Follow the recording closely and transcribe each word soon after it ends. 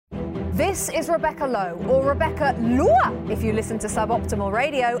This is Rebecca Lowe, or Rebecca Lua, if you listen to Suboptimal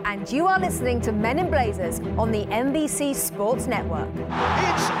Radio, and you are listening to Men in Blazers on the NBC Sports Network.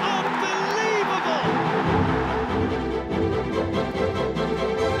 It's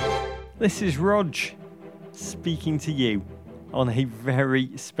unbelievable! This is Rog speaking to you on a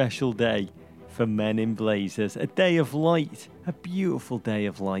very special day for Men in Blazers. A day of light, a beautiful day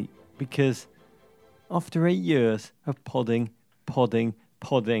of light, because after 8 years of podding,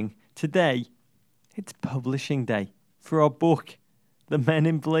 today it's publishing day for our book, the Men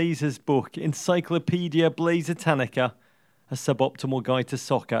in Blazers book, Encyclopedia Blazertanica, a suboptimal guide to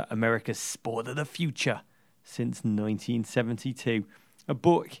soccer, America's sport of the future, since 1972. A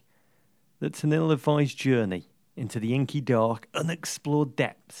book that's an ill-advised journey into the inky dark, unexplored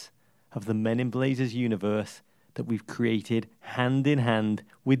depths of the Men in Blazers universe that we've created hand in hand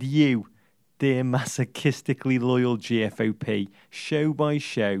with you, dear masochistically loyal GFOP, show by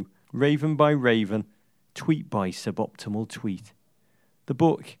show, raven by raven, tweet by suboptimal tweet. The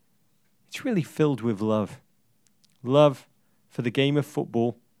book, it's really filled with love. Love for the game of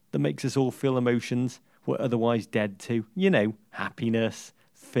football that makes us all feel emotions we're otherwise dead to. You know, happiness,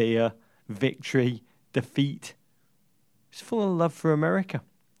 fear, victory, defeat. It's full of love for America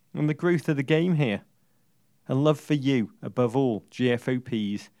and the growth of the game here. And love for you, above all,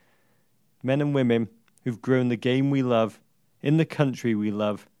 GFOPs, men and women who've grown the game we love, in the country we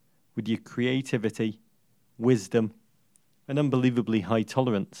love, with your creativity, wisdom, and unbelievably high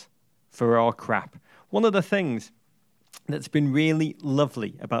tolerance for our crap. One of the things that's been really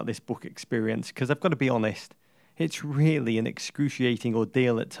lovely about this book experience, because I've got to be honest, it's really an excruciating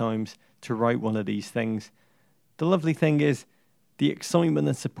ordeal at times to write one of these things. The lovely thing is the excitement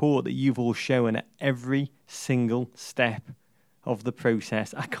and support that you've all shown at every single step of the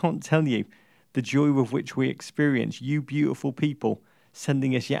process. I can't tell you the joy with which we experience, you beautiful people,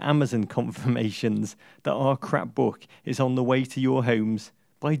 sending us your Amazon confirmations that our crap book is on the way to your homes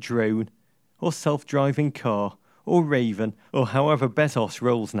by drone or self-driving car or Raven or however Bezos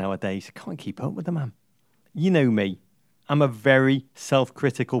rolls nowadays. I can't keep up with the man. You know me. I'm a very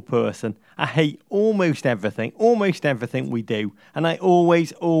self-critical person. I hate almost everything we do, and I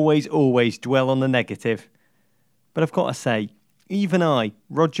always dwell on the negative. But I've got to say, even I,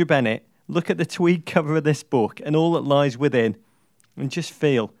 Roger Bennett, look at the tweed cover of this book and all that lies within and just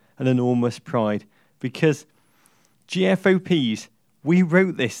feel an enormous pride, because GFOPs, we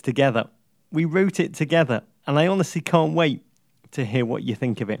wrote this together. We wrote it together, and I honestly can't wait to hear what you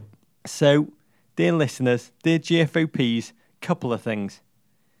think of it. So, dear listeners, dear GFOPs, couple of things.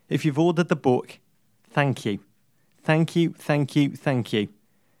 If you've ordered the book, thank you. Thank you. And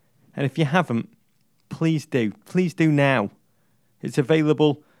if you haven't, please do. Please do now. It's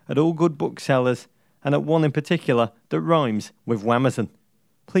available at all good booksellers and at one in particular that rhymes with Wamazon.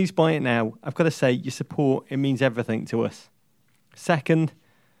 Please buy it now. I've got to say, your support, it means everything to us. Second,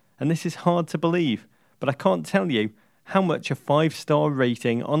 and this is hard to believe, but I can't tell you how much a 5-star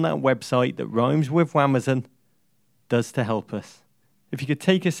rating on that website that rhymes with Wamazon does to help us. If you could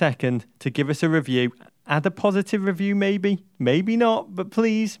take a second to give us a review, add a positive review maybe not, but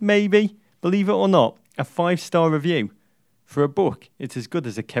please, maybe, believe it or not, a 5-star review for a book, it's as good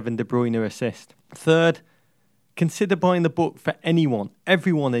as a Kevin De Bruyne assist. Third, consider buying the book for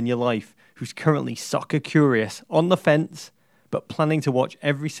everyone in your life who's currently soccer curious, on the fence, but planning to watch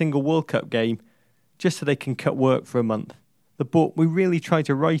every single World Cup game just so they can cut work for a month. The book, we really try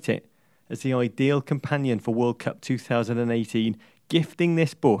to write it as the ideal companion for World Cup 2018. Gifting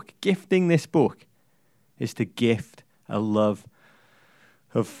this book is to gift a love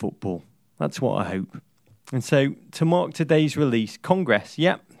of football. That's what I hope. And so, to mark today's release, Congress,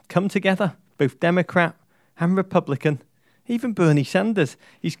 come together, both Democrat and Republican, even Bernie Sanders.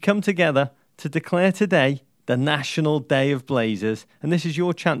 He's come together to declare today the National Day of Blazers, and this is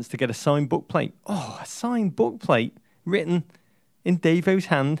your chance to get a signed book plate. Oh, a signed book plate written in Davo's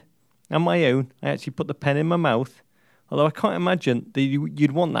hand and my own. I actually put the pen in my mouth, although I can't imagine that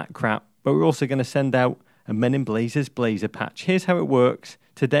you'd want that crap, but we're also going to send out a Men in Blazers blazer patch. Here's how it works.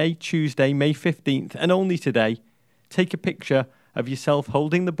 Today, Tuesday, May 15th, and only today, take a picture of yourself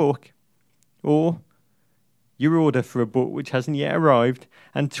holding the book or your order for a book which hasn't yet arrived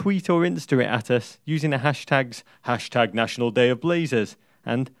and tweet or Insta it at us using the hashtags #National Day of Blazers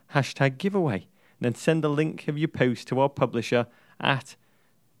and #giveaway. And then send a link of your post to our publisher at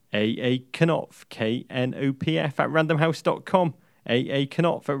AAKnopf, KNOPF at randomhouse.com.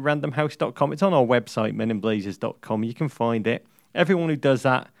 AAKnopf at randomhouse.com. It's on our website, meninblazers.com. You can find it. Everyone who does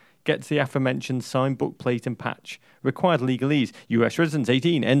that gets the aforementioned signed book plate and patch. Required legalese. US residence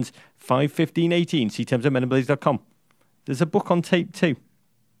 18 ends 5/15/18. See terms at meninblazers.com. There's a book on tape too.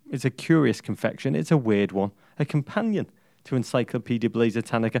 It's a curious confection. It's a weird one. A companion to Encyclopedia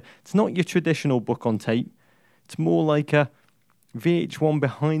Blazotanica. It's not your traditional book on tape. It's more like a VH1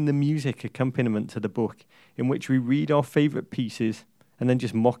 behind the music accompaniment to the book, in which we read our favourite pieces and then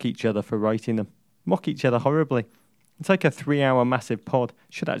just mock each other for writing them. Mock each other horribly. It's like a 3-hour massive pod.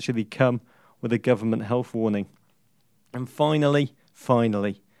 Should actually come with a government health warning. And finally,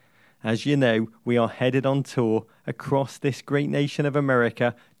 as you know, we are headed on tour across this great nation of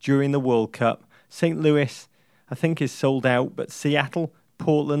America during the World Cup. St. Louis, I think, is sold out, but Seattle,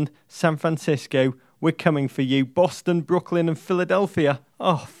 Portland, San Francisco, we're coming for you. Boston, Brooklyn and Philadelphia.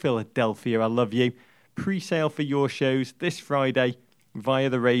 Oh, Philadelphia, I love you. Pre-sale for your shows this Friday via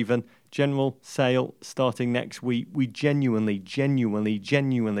the Raven. General sale starting next week. We genuinely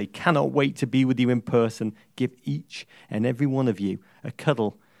cannot wait to be with you in person. Give each and every one of you a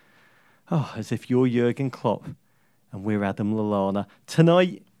cuddle. Oh, as if you're Jurgen Klopp and we're Adam Lallana.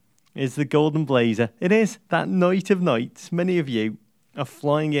 Tonight is the Golden Blazer. It is that night of nights. Many of you are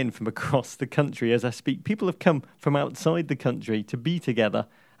flying in from across the country as I speak. People have come from outside the country to be together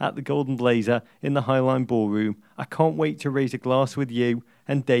at the Golden Blazer in the Highline Ballroom. I can't wait to raise a glass with you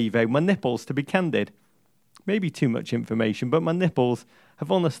and Davo. My nipples, to be candid, maybe too much information, but my nipples have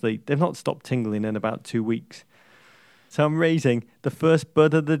honestly, they've not stopped tingling in about 2 weeks. So I'm raising the first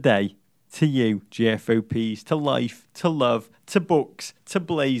bud of the day to you, GFOPs, to life, to love, to books, to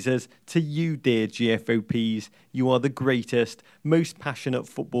Blazers, to you, dear GFOPs. You are the greatest, most passionate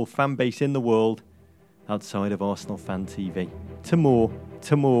football fan base in the world, outside of Arsenal Fan TV. To more,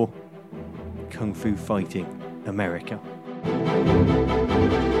 Kung Fu Fighting America.